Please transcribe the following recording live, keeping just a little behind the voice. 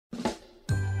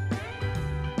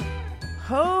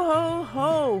Ho, ho,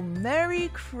 ho! Merry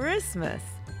Christmas!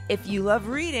 If you love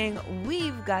reading,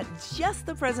 we've got just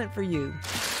the present for you.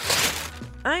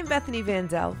 I'm Bethany Van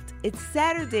Delft. It's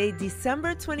Saturday,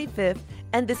 December 25th,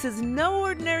 and this is no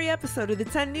ordinary episode of the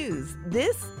 10 News.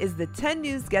 This is the 10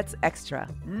 News Gets Extra.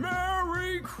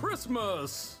 Merry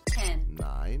Christmas! 10,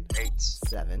 9, 8,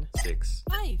 7, 6,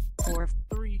 5, 4,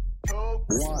 3, 2,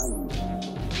 1.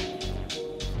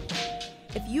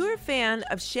 If you're a fan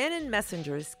of Shannon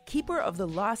Messenger's Keeper of the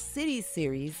Lost Cities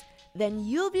series, then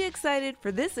you'll be excited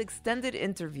for this extended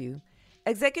interview.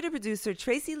 Executive producer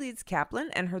Tracy Leeds Kaplan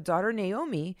and her daughter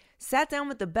Naomi sat down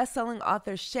with the best-selling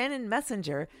author Shannon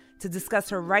Messenger to discuss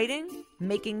her writing,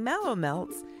 making Mallow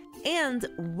Melts, and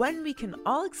when we can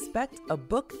all expect a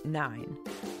book 9.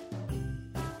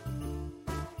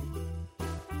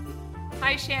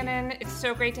 Hi, Shannon. It's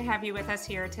so great to have you with us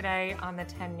here today on the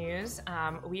 10 News.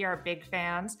 We are big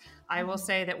fans. I will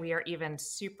say that we are even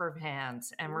super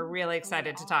fans, and we're really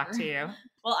excited to talk to you.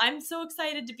 Well, I'm so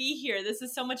excited to be here. This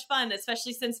is so much fun,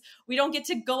 especially since we don't get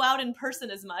to go out in person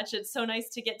as much. It's so nice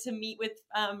to get to meet with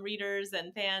readers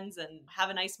and fans and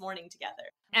have a nice morning together.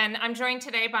 And I'm joined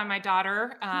today by my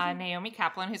daughter, Naomi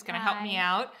Kaplan, who's going to help me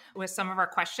out with some of our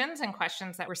questions and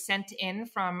questions that were sent in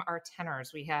from our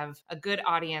tenors. We have a good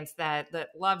audience that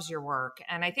loves your work.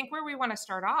 And I think where we want to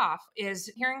start off is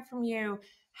hearing from you.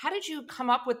 How did you come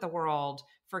up with the world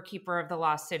for Keeper of the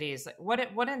Lost Cities?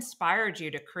 What inspired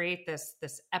you to create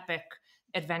this epic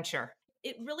adventure?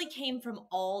 It really came from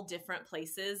all different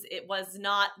places. It was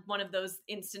not one of those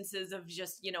instances of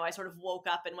just, I sort of woke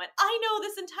up and went, I know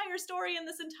this entire story and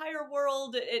this entire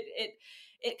world.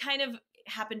 It kind of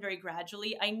happened very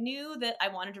gradually. I knew that I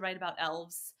wanted to write about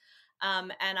elves.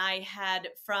 And I had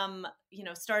from,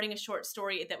 starting a short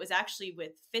story that was actually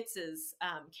with Fitz's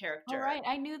character. All right.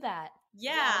 I knew that.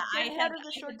 Yeah, I had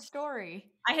the short story.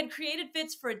 I had created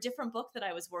Fitz for a different book that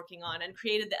I was working on and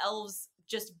created the elves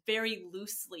just very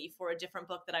loosely for a different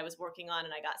book that I was working on,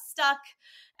 and I got stuck.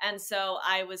 And so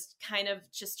I was kind of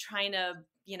just trying to,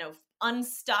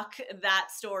 unstuck that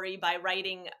story by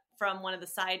writing from one of the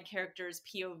side characters'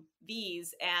 POVs,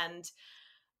 and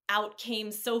out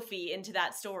came Sophie into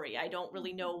that story. I don't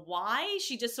really know why.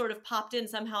 She just sort of popped in.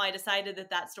 Somehow I decided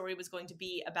that story was going to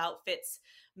be about Fitz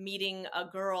meeting a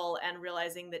girl and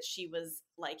realizing that she was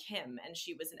like him and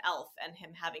she was an elf, and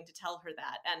him having to tell her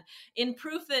that. And in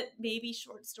proof that maybe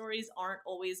short stories aren't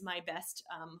always my best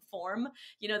form,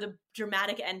 the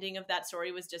dramatic ending of that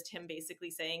story was just him basically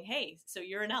saying, hey, so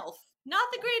you're an elf.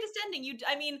 Not the greatest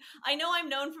ending. I know I'm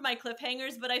known for my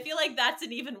cliffhangers, but I feel like that's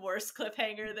an even worse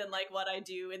cliffhanger than like what I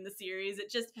do in the series.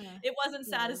 It wasn't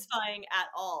satisfying at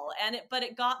all. But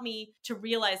it got me to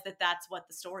realize that that's what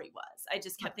the story was. I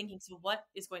just kept thinking, so what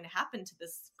is going to happen to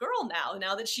this girl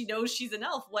now that she knows she's an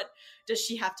elf? What does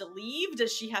she have to leave?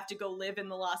 Does she have to go live in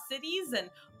the Lost Cities? And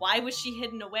why was she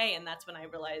hidden away? And that's when I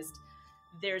realized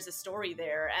there's a story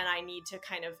there, and I need to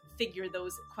kind of figure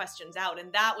those questions out.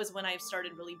 And that was when I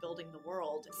started really building the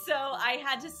world. So I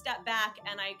had to step back,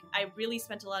 and I really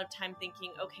spent a lot of time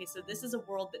thinking, okay, so this is a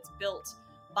world that's built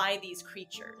by these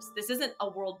creatures. This isn't a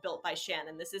world built by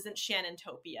Shannon. This isn't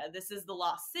Shannantopia. This is the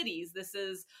Lost Cities. This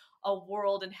is a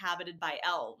world inhabited by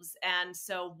elves. And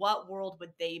so what world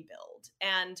would they build?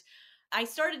 And I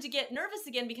started to get nervous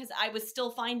again because I was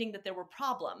still finding that there were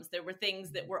problems. There were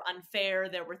things that were unfair.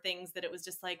 There were things that it was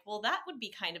just like, well, that would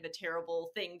be kind of a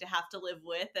terrible thing to have to live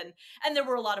with. And there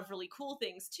were a lot of really cool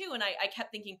things too. And I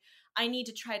kept thinking, I need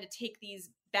to try to take these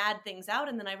bad things out.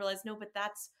 And then I realized, no, but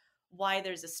that's why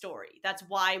there's a story. That's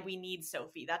why we need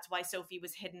Sophie. That's why Sophie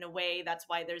was hidden away. That's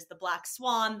why there's the Black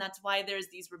Swan. That's why there's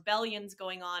these rebellions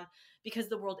going on, because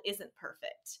the world isn't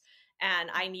perfect. And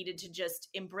I needed to just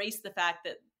embrace the fact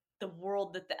that the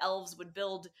world that the elves would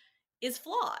build is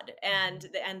flawed, and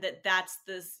that's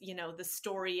this, the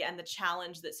story and the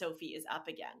challenge that Sophie is up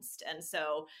against. And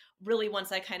so really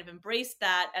once I kind of embraced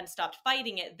that and stopped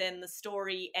fighting it, then the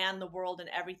story and the world and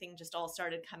everything just all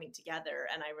started coming together.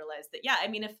 And I realized that,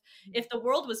 if the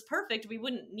world was perfect, we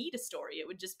wouldn't need a story. It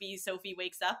would just be Sophie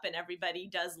wakes up and everybody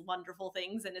does wonderful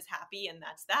things and is happy, and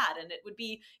that's that. And it would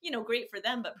be, great for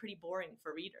them, but pretty boring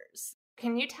for readers.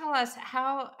 Can you tell us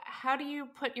how do you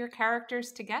put your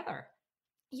characters together?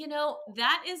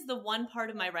 That is the one part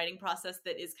of my writing process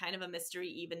that is kind of a mystery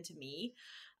even to me,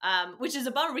 which is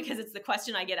a bummer because it's the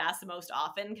question I get asked the most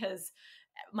often, because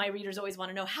my readers always want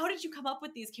to know, how did you come up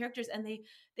with these characters? And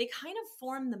they kind of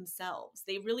form themselves.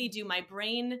 They really do. My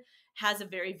brain has a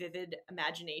very vivid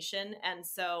imagination. And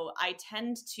so I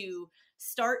tend to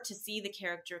start to see the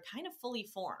character kind of fully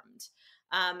formed.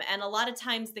 And a lot of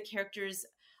times the characters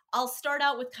I'll start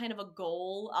out with kind of a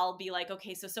goal. I'll be like,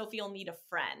 okay, so Sophie will need a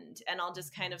friend, and I'll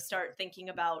just kind of start thinking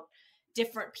about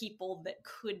different people that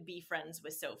could be friends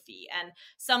with Sophie. And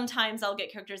sometimes I'll get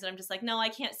characters that I'm just like, no, I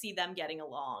can't see them getting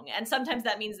along. And sometimes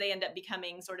that means they end up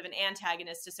becoming sort of an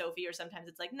antagonist to Sophie, or sometimes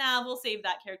it's like, nah, we'll save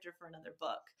that character for another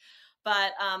book.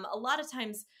 But a lot of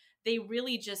times they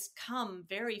really just come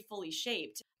very fully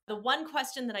shaped. The one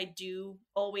question that I do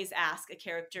always ask a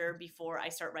character before I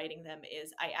start writing them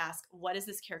is I ask, what is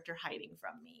this character hiding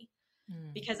from me?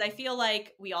 Because I feel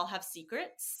like we all have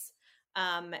secrets.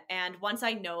 And once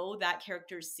I know that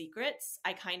character's secrets,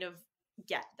 I kind of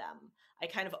get them. I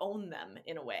kind of own them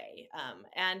in a way.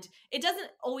 And it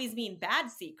doesn't always mean bad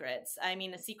secrets. I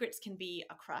mean, secrets can be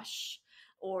a crush,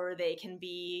 or they can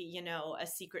be, a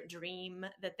secret dream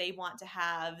that they want to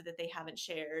have that they haven't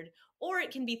shared, or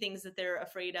it can be things that they're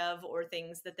afraid of, or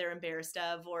things that they're embarrassed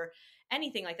of, or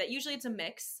anything like that. Usually it's a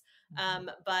mix.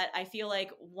 But I feel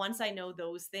like once I know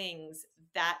those things,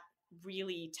 that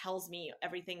really tells me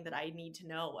everything that I need to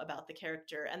know about the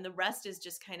character. And the rest is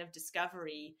just kind of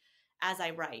discovery as I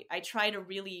write. I try to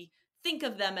really think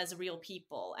of them as real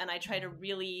people. And I try to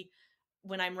really,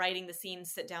 when I'm writing the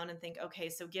scenes, sit down and think, okay,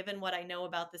 so given what I know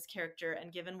about this character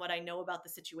and given what I know about the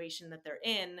situation that they're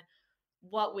in,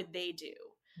 what would they do?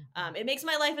 It makes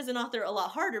my life as an author a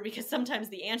lot harder, because sometimes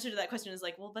the answer to that question is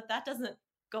like, well, but that doesn't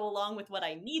go along with what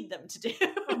I need them to do.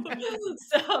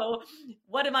 So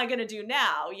what am I going to do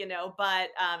now? But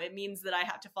it means that I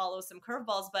have to follow some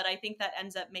curveballs, but I think that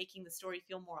ends up making the story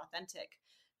feel more authentic,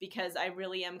 because I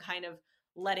really am kind of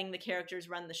letting the characters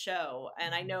run the show.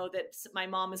 And I know that my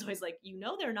mom is always like,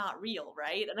 they're not real,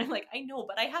 right? And I'm like, I know,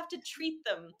 but I have to treat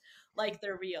them like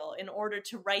they're real in order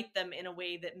to write them in a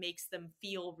way that makes them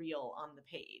feel real on the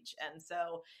page. And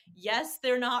so, yes,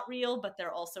 they're not real, but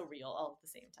they're also real all at the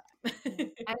same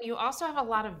time. And you also have a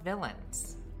lot of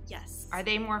villains. Yes. Are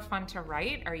they more fun to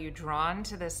write? Are you drawn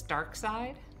to this dark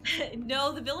side?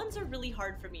 No, the villains are really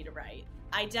hard for me to write.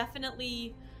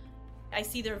 I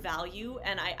see their value,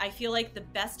 and I feel like the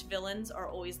best villains are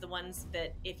always the ones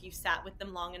that if you sat with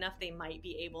them long enough, they might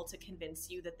be able to convince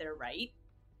you that they're right.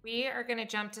 We are going to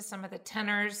jump to some of the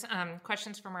tenors,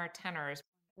 questions from our tenors.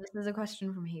 This is a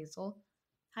question from Hazel.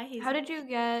 Hi, Hazel. How did you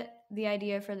get the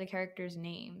idea for the characters'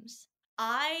 names?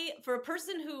 For a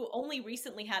person who only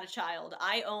recently had a child,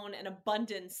 I own an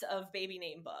abundance of baby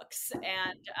name books.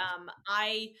 And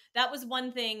that was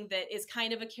one thing that is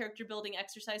kind of a character building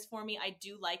exercise for me. I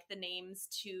do like the names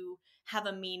to have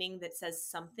a meaning that says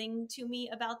something to me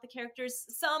about the characters.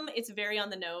 Some, it's very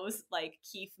on the nose, like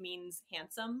Keith means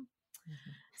handsome.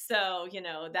 So,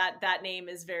 that name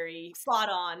is very spot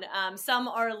on. Some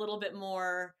are a little bit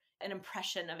more an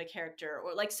impression of a character,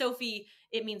 or like Sophie,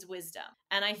 it means wisdom.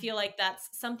 And I feel like that's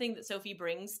something that Sophie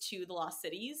brings to the Lost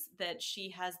Cities, that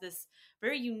she has this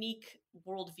very unique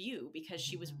worldview, because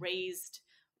she was raised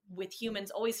with humans,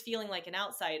 always feeling like an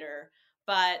outsider,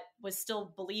 but was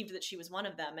still believed that she was one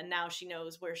of them. And now she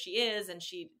knows where she is, and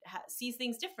she sees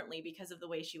things differently because of the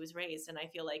way she was raised. And I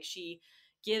feel like she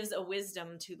gives a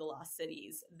wisdom to the Lost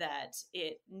Cities that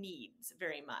it needs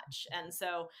very much. And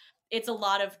so it's a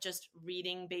lot of just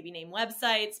reading baby name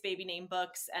websites, baby name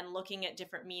books, and looking at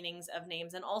different meanings of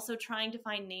names, and also trying to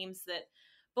find names that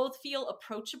both feel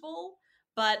approachable,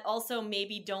 but also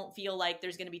maybe don't feel like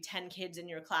there's going to be 10 kids in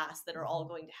your class that are all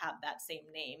going to have that same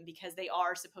name, because they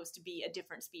are supposed to be a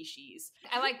different species.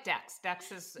 I like Dex.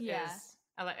 Dex is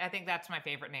I think that's my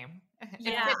favorite name.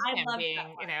 Yeah, I love being,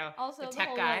 that one. Also, the the tech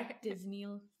whole, guy. Disney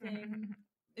thing.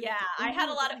 Yeah, I had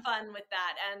a lot of fun with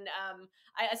that. And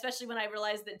especially when I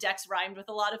realized that Dex rhymed with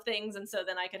a lot of things. And so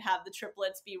then I could have the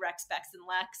triplets be Rex, Bex, and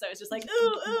Lex. I was just like,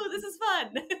 ooh, this is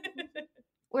fun.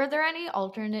 Were there any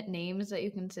alternate names that you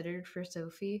considered for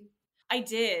Sophie? I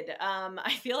did.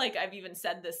 I feel like I've even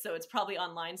said this, so it's probably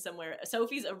online somewhere.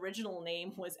 Sophie's original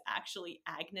name was actually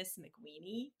Agnes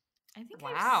McWeeny. I think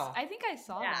Wow. I think I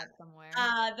saw that somewhere.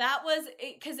 That was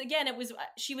because again,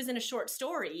 she was in a short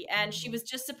story, and she was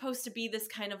just supposed to be this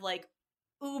kind of like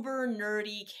uber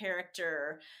nerdy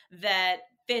character that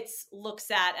Fitz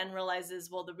looks at and realizes,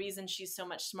 well, the reason she's so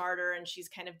much smarter and she's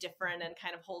kind of different and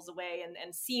kind of holes away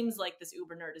and seems like this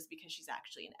uber nerd is because she's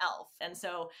actually an elf. And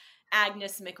so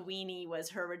Agnes McWeeny was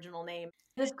her original name.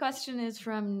 This question is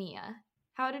from Nia.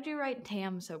 How did you write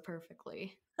Tam so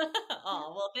perfectly?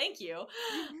 Oh, well, thank you.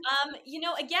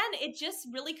 Again, it just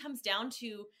really comes down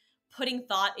to putting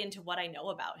thought into what I know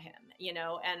about him,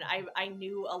 and I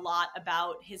knew a lot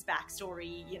about his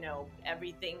backstory,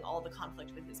 everything, all the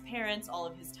conflict with his parents, all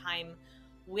of his time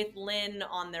with Lynn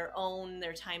on their own,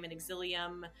 their time in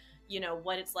Exilium,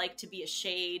 what it's like to be a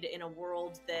shade in a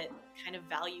world that kind of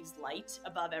values light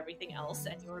above everything else,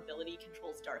 and your ability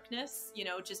controls darkness,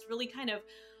 just really kind of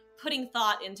putting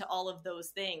thought into all of those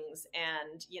things.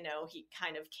 And, he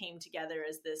kind of came together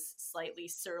as this slightly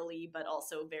surly, but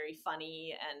also very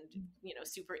funny and,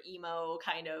 super emo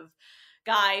kind of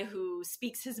guy who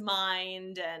speaks his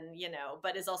mind and,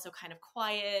 but is also kind of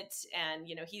quiet. And,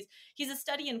 he's a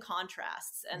study in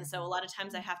contrasts. And so a lot of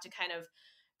times I have to kind of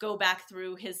go back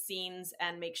through his scenes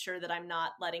and make sure that I'm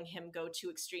not letting him go too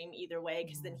extreme either way,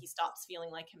 because then he stops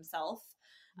feeling like himself,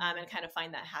 and kind of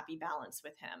find that happy balance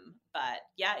with him. But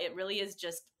yeah, it really is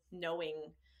just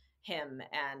knowing him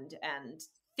and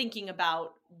thinking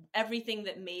about everything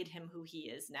that made him who he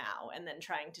is now, and then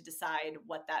trying to decide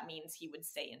what that means he would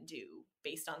say and do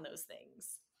based on those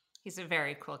things. He's a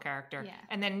very cool character. Yeah.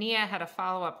 And then Nia had a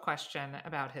follow-up question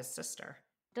about his sister.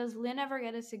 Does Lynn ever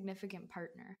get a significant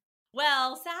partner?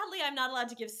 Well, sadly, I'm not allowed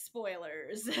to give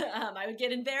spoilers. I would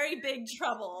get in very big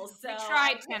trouble. So we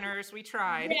tried, tenors. We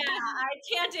tried. Yeah, I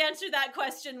can't answer that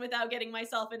question without getting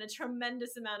myself in a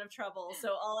tremendous amount of trouble.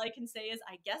 So all I can say is,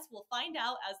 I guess we'll find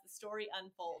out as the story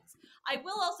unfolds. I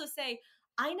will also say,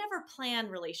 I never plan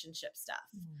relationship stuff.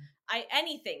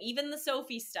 Anything, even the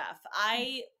Sophie stuff,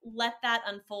 I let that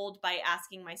unfold by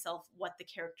asking myself what the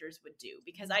characters would do,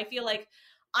 because I feel like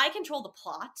I control the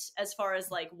plot as far as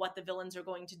like what the villains are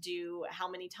going to do, how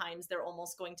many times they're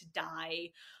almost going to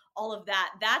die, all of that.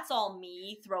 That's all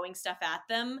me throwing stuff at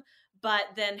them. But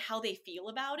then how they feel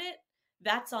about it,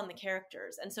 that's on the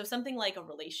characters. And so something like a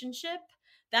relationship,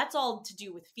 that's all to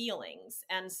do with feelings.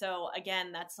 And so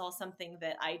again, that's all something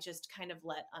that I just kind of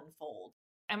let unfold.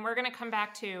 And we're going to come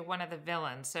back to one of the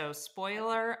villains. So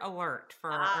spoiler alert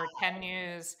for our 10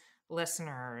 News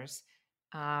listeners.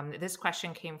 This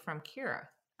question came from Kira.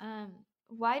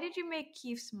 Why did you make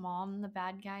Keith's mom the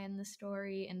bad guy in the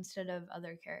story instead of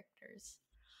other characters?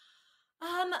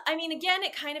 I mean, again,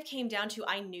 it kind of came down to,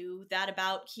 I knew that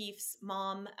about Keith's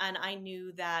mom, and I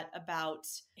knew that about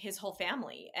his whole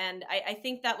family. And I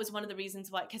think that was one of the reasons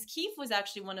why, because Keith was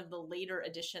actually one of the later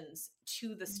additions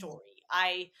to the story.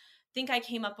 I think I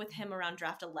came up with him around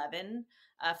draft 11.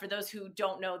 For those who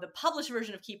don't know, the published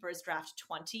version of Keeper is draft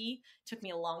 20. Took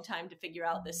me a long time to figure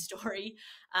out this story.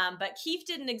 But Keith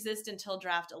didn't exist until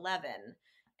draft 11.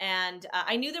 And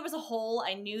I knew there was a hole.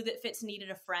 I knew that Fitz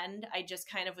needed a friend. I just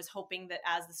kind of was hoping that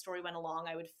as the story went along,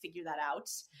 I would figure that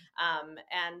out.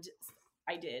 And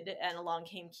I did. And along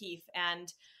came Keith.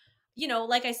 And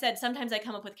like I said, sometimes I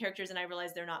come up with characters and I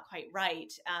realize they're not quite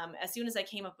right. As soon as I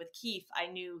came up with Keith, I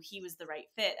knew he was the right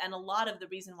fit. And a lot of the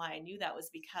reason why I knew that was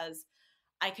because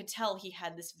I could tell he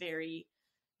had this very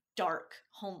dark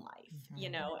home life,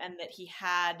 and that he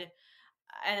had,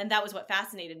 and that was what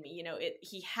fascinated me.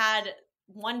 He had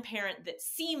one parent that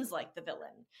seems like the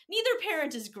villain. Neither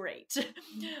parent is great,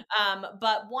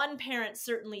 but one parent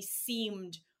certainly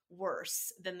seemed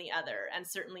worse than the other, and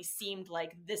certainly seemed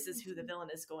like this is who the villain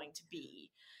is going to be.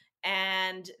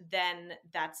 And then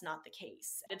that's not the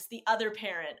case. It's the other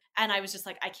parent. And I was just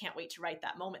like, I can't wait to write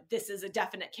that moment. This is a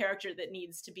definite character that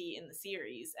needs to be in the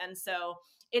series. And so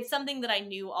it's something that I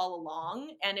knew all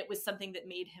along. And it was something that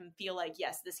made him feel like,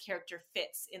 yes, this character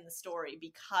fits in the story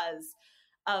because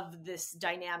of this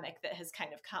dynamic that has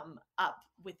kind of come up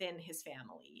within his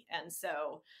family. And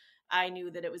so I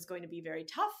knew that it was going to be very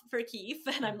tough for Keith.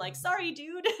 And I'm like, sorry,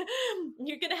 dude,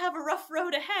 you're going to have a rough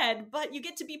road ahead, but you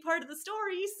get to be part of the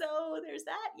story. So there's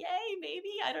that. Yay,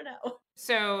 maybe. I don't know.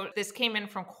 So this came in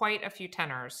from quite a few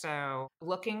tenors. So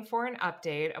looking for an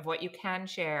update of what you can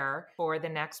share for the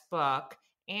next book.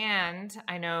 And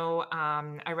I know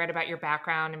I read about your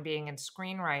background in being in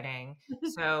screenwriting.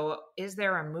 So is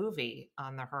there a movie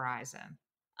on the horizon?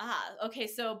 Okay.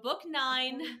 So book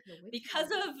 9,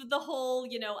 because of the whole,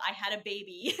 I had a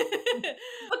baby,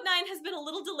 book 9 has been a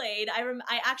little delayed.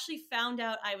 I actually found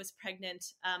out I was pregnant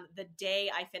the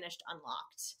day I finished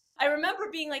Unlocked. I remember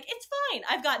being like, it's fine.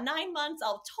 I've got 9 months.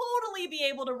 I'll totally be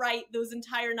able to write those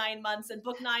entire 9 months, and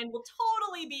book 9 will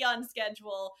totally be on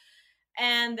schedule.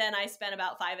 And then I spent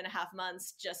about 5.5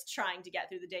 months just trying to get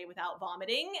through the day without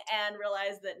vomiting, and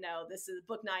realized that no,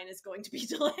 book 9 is going to be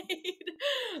delayed.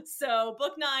 So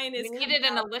book 9 is— You needed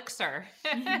an elixir.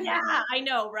 Yeah, I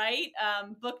know, right?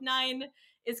 Book 9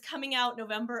 is coming out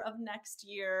November of next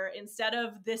year instead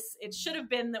of this. It should have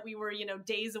been that we were,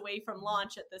 days away from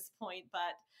launch at this point,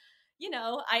 but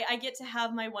I get to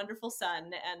have my wonderful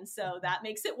son, and so that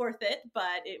makes it worth it.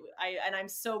 But I'm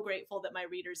so grateful that my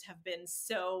readers have been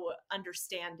so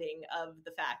understanding of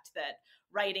the fact that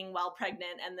writing while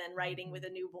pregnant and then writing with a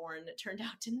newborn turned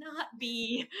out to not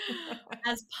be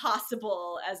as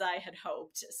possible as I had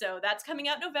hoped. So that's coming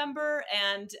out November,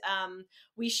 and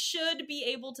we should be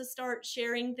able to start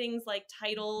sharing things like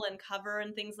title and cover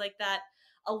and things like that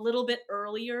a little bit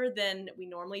earlier than we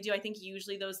normally do. I think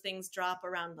usually those things drop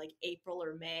around like April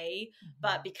or May,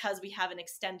 but because we have an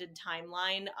extended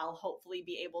timeline, I'll hopefully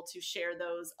be able to share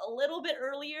those a little bit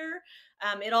earlier.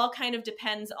 It all kind of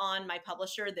depends on my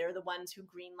publisher. They're the ones who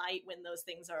greenlight when those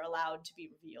things are allowed to be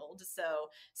revealed. So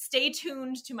stay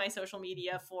tuned to my social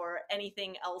media for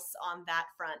anything else on that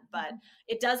front, but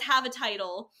it does have a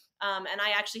title. And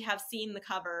I actually have seen the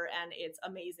cover, and it's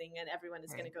amazing, and everyone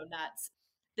is going to go nuts.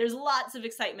 There's lots of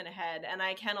excitement ahead. And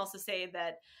I can also say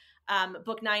that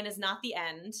book 9 is not the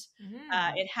end.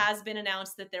 It has been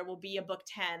announced that there will be a book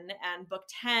 10, and book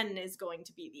 10 is going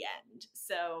to be the end.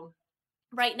 So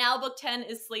right now, book 10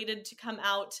 is slated to come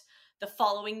out the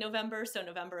following November, so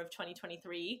November of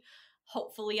 2023.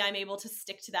 Hopefully I'm able to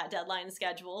stick to that deadline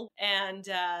schedule. And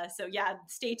so yeah,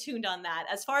 stay tuned on that.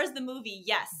 As far as the movie,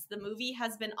 yes, the movie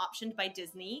has been optioned by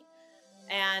Disney.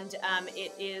 And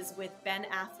it is with Ben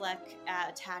Affleck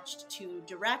attached to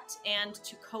direct and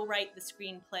to co-write the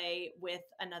screenplay with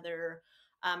another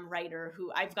writer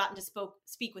who I've gotten to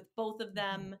speak with both of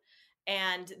them.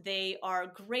 And they are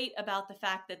great about the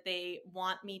fact that they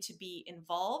want me to be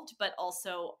involved, but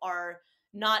also are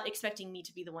not expecting me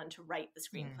to be the one to write the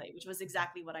screenplay, which was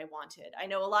exactly what I wanted. I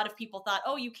know a lot of people thought,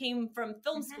 oh, you came from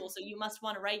film school, so you must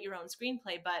want to write your own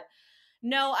screenplay. But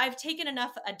no, I've taken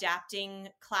enough adapting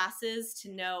classes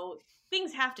to know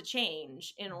things have to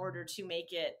change in order to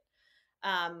make it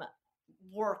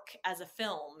work as a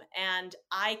film. And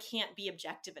I can't be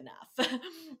objective enough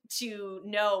to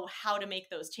know how to make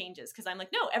those changes, because I'm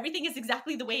like, no, everything is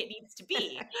exactly the way it needs to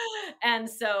be. And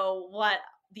so what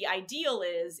the ideal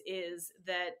is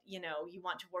that, you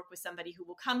want to work with somebody who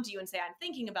will come to you and say, I'm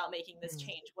thinking about making this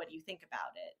change. What do you think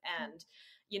about it? And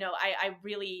I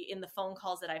really, in the phone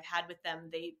calls that I've had with them,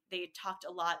 they talked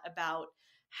a lot about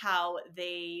how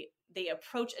they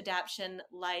approach adaptation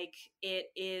like it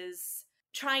is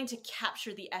trying to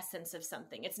capture the essence of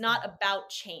something. It's not about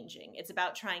changing. It's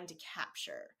about trying to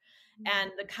capture.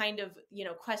 And the kind of,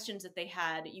 questions that they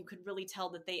had, you could really tell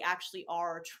that they actually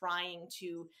are trying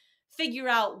to figure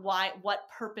out what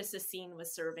purpose a scene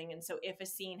was serving. And so if a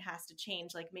scene has to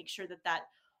change, like make sure that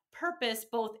purpose,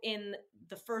 both in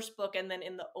the first book and then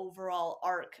in the overall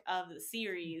arc of the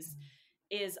series,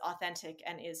 is authentic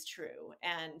and is true.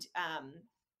 And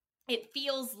it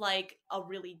feels like a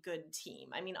really good team.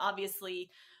 I mean, obviously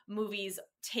movies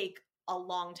take a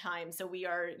long time, so we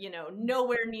are,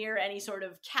 nowhere near any sort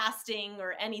of casting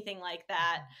or anything like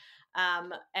that.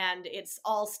 And it's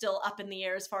all still up in the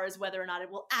air as far as whether or not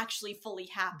it will actually fully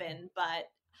happen. But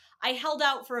I held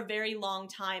out for a very long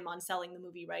time on selling the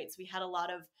movie rights. We had a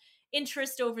lot of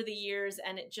interest over the years,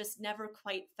 and it just never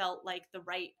quite felt like the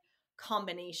right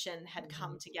combination had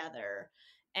come together.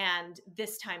 And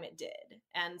this time it did.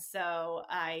 And so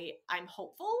I'm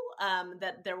hopeful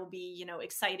that there will be,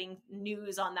 exciting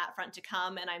news on that front to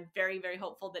come. And I'm very, very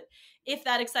hopeful that if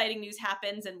that exciting news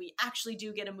happens and we actually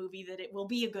do get a movie, that it will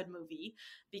be a good movie.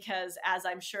 Because as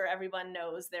I'm sure everyone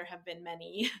knows, there have been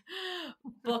many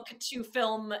book to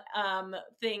film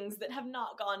things that have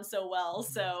not gone so well.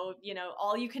 So,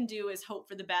 all you can do is hope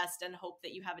for the best and hope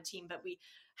that you have a team. But we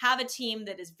have a team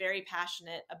that is very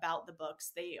passionate about the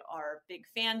books. They are big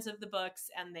fans of the books,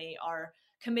 and they are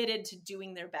committed to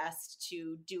doing their best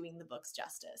to doing the books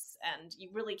justice. And you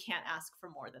really can't ask for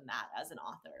more than that as an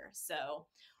author. So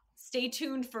stay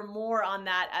tuned for more on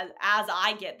that as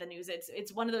I get the news.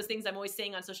 It's one of those things I'm always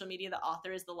saying on social media, the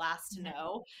author is the last to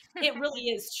know. It really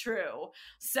is true.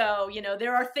 So,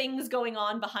 there are things going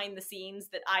on behind the scenes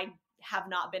that I have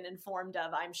not been informed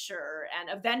of, I'm sure.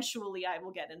 And eventually I will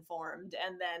get informed,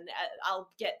 and then I'll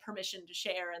get permission to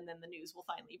share, and then the news will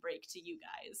finally break to you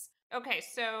guys. Okay,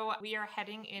 so we are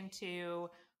heading into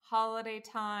holiday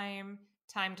time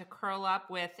to curl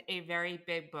up with a very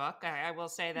big book. I will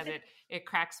say that it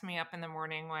cracks me up in the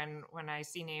morning when I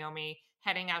see Naomi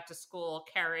heading out to school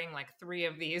carrying like 3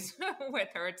 of these with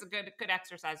her. It's a good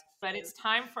exercise. But it's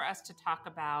time for us to talk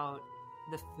about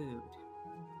the food.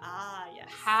 Ah, yes.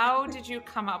 How did you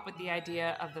come up with the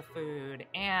idea of the food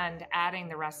and adding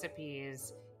the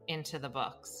recipes into the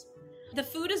books? The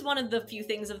food is one of the few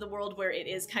things of the world where it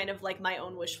is kind of like my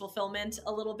own wish fulfillment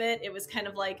a little bit. It was kind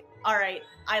of like, all right,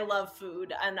 I love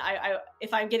food. And I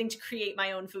if I'm getting to create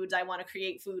my own foods, I want to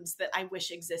create foods that I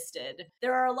wish existed.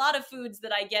 There are a lot of foods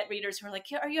that I get readers who are like,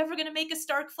 are you ever going to make a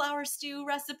Stark flour stew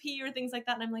recipe or things like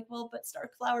that? And I'm like, well, but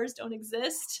Stark flours don't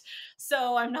exist.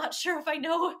 So I'm not sure if I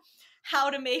know how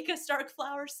to make a Stark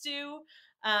flour stew.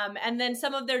 And then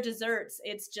some of their desserts,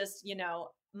 it's just,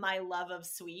 my love of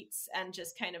sweets and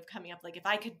just kind of coming up like, if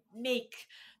I could make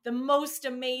the most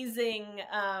amazing,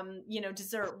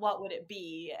 dessert, what would it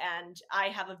be? And I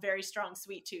have a very strong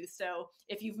sweet tooth. So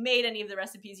if you've made any of the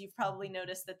recipes, you've probably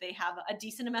noticed that they have a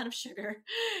decent amount of sugar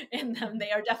in them.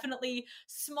 They are definitely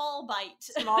small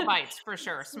bites for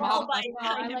sure. Small bites.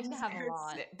 Well, I like to have a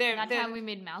lot. That's how we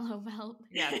made Mallow Melt.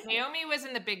 Yeah, Naomi was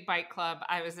in the Big Bite Club.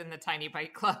 I was in the Tiny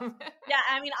Bite Club. Yeah,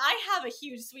 I mean, I have a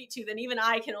huge sweet tooth, and even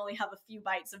I can only have a few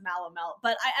bites of Mallow Melt.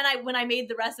 But when I made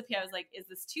the recipe, I was like, is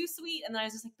this too sweet? And then I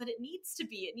was just like, but it needs to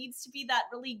be. It needs to be that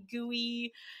really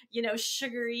gooey,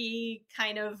 sugary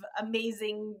kind of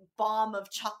amazing bomb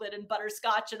of chocolate and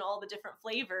butterscotch and all the different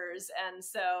flavors. And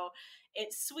so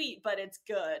it's sweet, but it's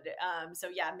good. So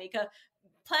yeah,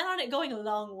 plan on it going a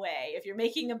long way. If you're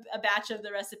making a batch of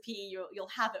the recipe, you'll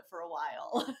have it for a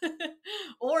while,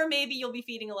 or maybe you'll be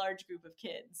feeding a large group of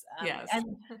kids. Yes.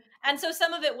 And so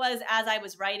some of it was as I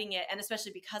was writing it, and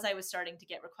especially because I was starting to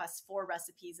get requests for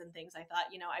recipes and things, I thought,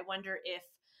 I wonder if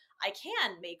I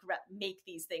can make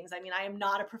these things. I mean, I am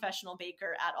not a professional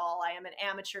baker at all. I am an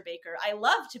amateur baker. I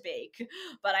love to bake,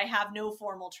 but I have no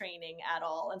formal training at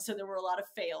all. And so there were a lot of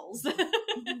fails.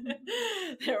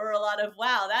 There were a lot of,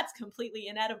 wow, that's completely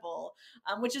inedible,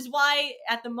 which is why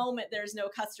at the moment there's no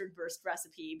custard burst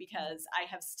recipe, because I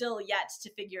have still yet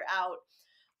to figure out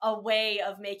a way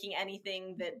of making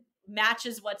anything that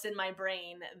matches what's in my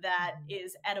brain that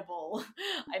is edible.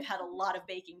 I've had a lot of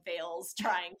baking fails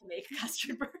trying to make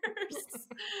custard bursts.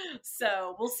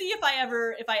 So we'll see if I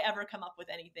ever come up with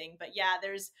anything. But yeah,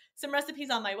 there's some recipes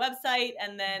on my website.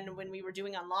 And then when we were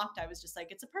doing Unlocked, I was just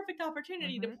like, it's a perfect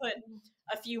opportunity to put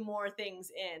a few more things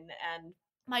in. And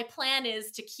my plan is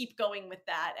to keep going with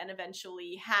that and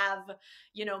eventually have,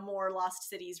 more Lost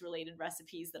Cities related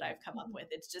recipes that I've come up with.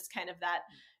 It's just kind of that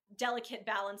delicate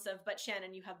balance of, but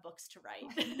Shannon, you have books to write.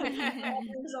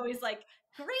 It's always like,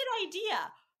 great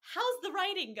idea. How's the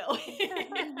writing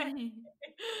going?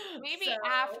 Maybe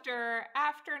after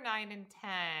 9 and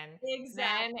 10, exactly.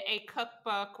 Then a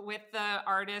cookbook with the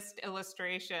artist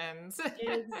illustrations.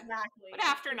 Exactly. But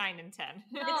after 9 and 10.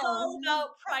 It's all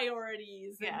about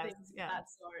priorities and things of that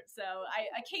sort. So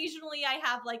occasionally I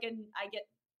get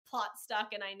plot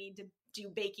stuck and I need to do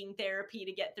baking therapy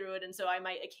to get through it. And so I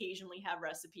might occasionally have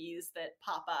recipes that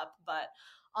pop up, but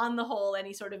on the whole,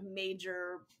 any sort of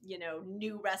major,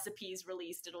 new recipes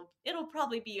released, it'll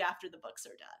probably be after the books are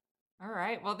done. All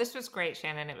right. Well, this was great,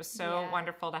 Shannon. It was so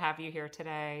wonderful to have you here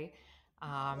today.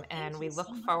 And we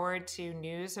look forward to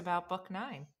news about book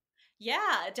 9.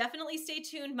 Yeah, definitely stay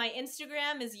tuned. My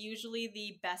Instagram is usually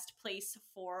the best place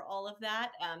for all of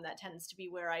that. That tends to be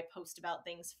where I post about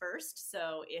things first.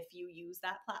 So if you use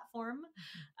that platform,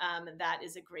 that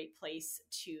is a great place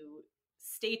to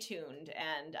stay tuned.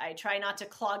 And I try not to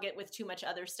clog it with too much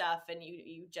other stuff. And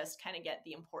you just kind of get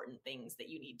the important things that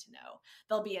you need to know.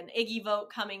 There'll be an Iggy vote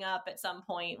coming up at some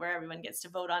point where everyone gets to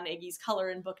vote on Iggy's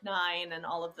color in book 9 and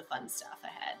all of the fun stuff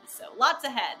ahead. So lots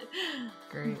ahead.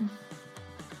 Great.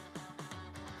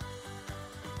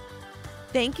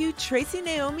 Thank you, Tracy,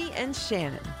 Naomi, and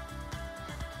Shannon.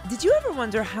 Did you ever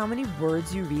wonder how many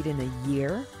words you read in a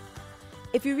year?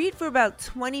 If you read for about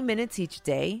 20 minutes each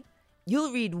day,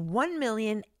 you'll read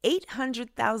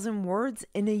 1,800,000 words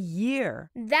in a year.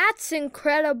 That's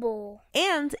incredible.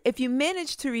 And if you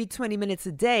manage to read 20 minutes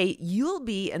a day, you'll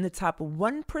be in the top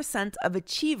 1% of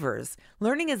achievers,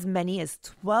 learning as many as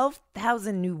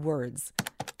 12,000 new words.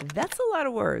 That's a lot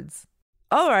of words.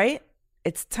 All right.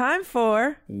 It's time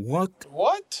for... What?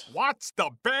 What's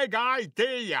the big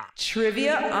idea?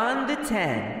 Trivia on the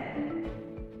 10.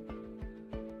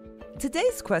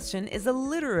 Today's question is a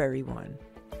literary one.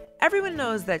 Everyone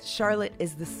knows that Charlotte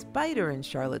is the spider in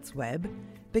Charlotte's Web,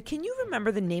 but can you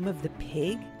remember the name of the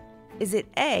pig? Is it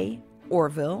A,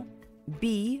 Orville,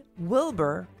 B,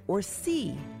 Wilbur, or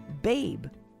C, Babe?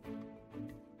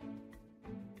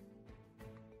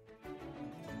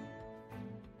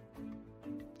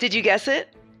 Did you guess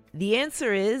it? The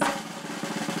answer is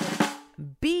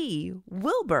B,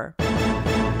 Wilbur.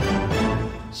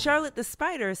 Charlotte the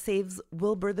Spider saves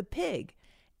Wilbur the Pig.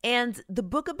 And the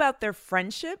book about their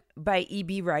friendship by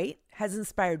E.B. Wright has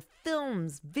inspired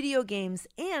films, video games,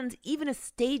 and even a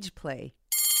stage play.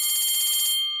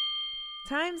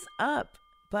 Time's up.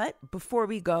 But before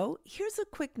we go, here's a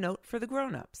quick note for the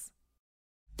grown-ups.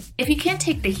 If you can't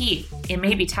take the heat, it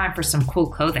may be time for some cool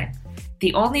clothing.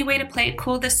 The only way to play it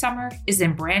cool this summer is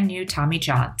in brand new Tommy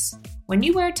Johns. When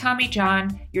you wear Tommy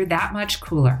John, you're that much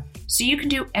cooler, so you can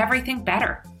do everything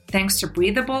better, thanks to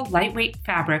breathable, lightweight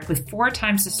fabric with 4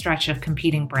 times the stretch of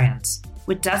competing brands.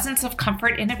 With dozens of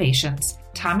comfort innovations,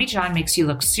 Tommy John makes you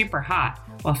look super hot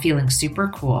while feeling super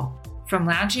cool. From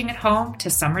lounging at home to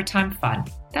summertime fun.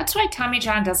 That's why Tommy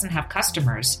John doesn't have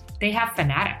customers, they have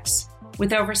fanatics.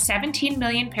 With over 17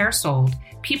 million pairs sold,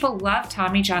 people love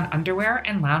Tommy John underwear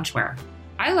and loungewear.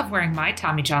 I love wearing my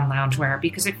Tommy John loungewear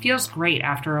because it feels great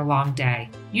after a long day.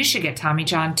 You should get Tommy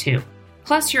John too.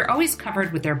 Plus, you're always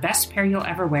covered with their best pair you'll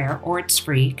ever wear or it's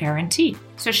free guarantee.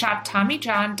 So shop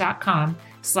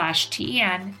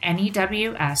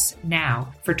TommyJohn.com/TENNEWS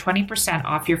now for 20%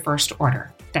 off your first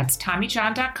order. That's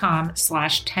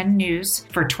TommyJohn.com/10news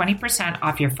for 20%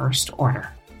 off your first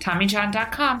order.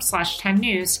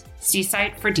 TommyJohn.com/10news. See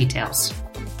site for details.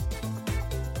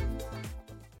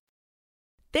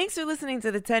 Thanks for listening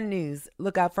to the 10 News.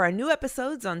 Look out for our new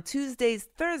episodes on Tuesdays,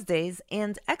 Thursdays,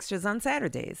 and extras on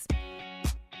Saturdays.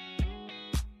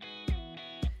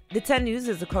 The 10 News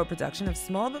is a co-production of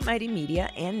Small But Mighty Media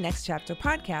and Next Chapter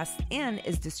Podcasts and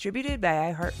is distributed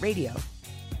by iHeartRadio.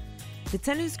 The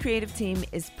 10 News creative team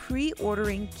is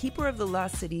pre-ordering Keeper of the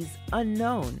Lost Cities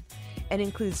Unknown and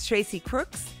includes Tracy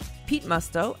Crooks, Pete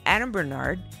Musto, Adam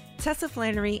Bernard, Tessa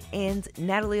Flannery, and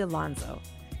Natalie Alonso.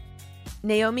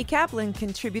 Naomi Kaplan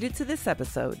contributed to this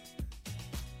episode.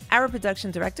 Our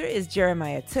production director is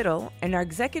Jeremiah Tittle, and our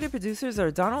executive producers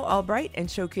are Donald Albright and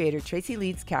show creator Tracy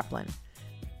Leeds Kaplan.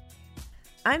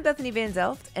 I'm Bethany Van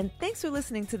Delft, and thanks for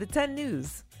listening to the 10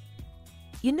 News.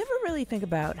 You never really think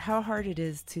about how hard it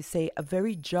is to say a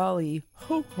very jolly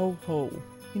ho ho ho.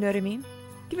 You know what I mean?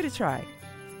 Give it a try.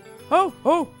 Ho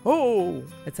ho ho!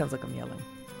 It sounds like I'm yelling.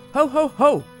 Ho ho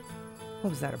ho!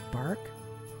 What was that, a bark?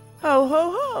 Ho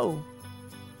ho ho!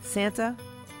 Santa,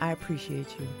 I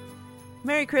appreciate you.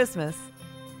 Merry Christmas.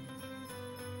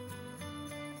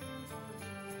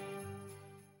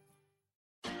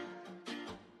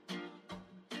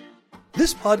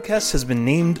 This podcast has been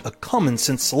named a Common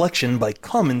Sense selection by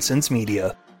Common Sense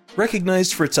Media,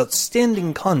 recognized for its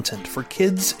outstanding content for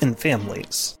kids and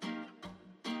families.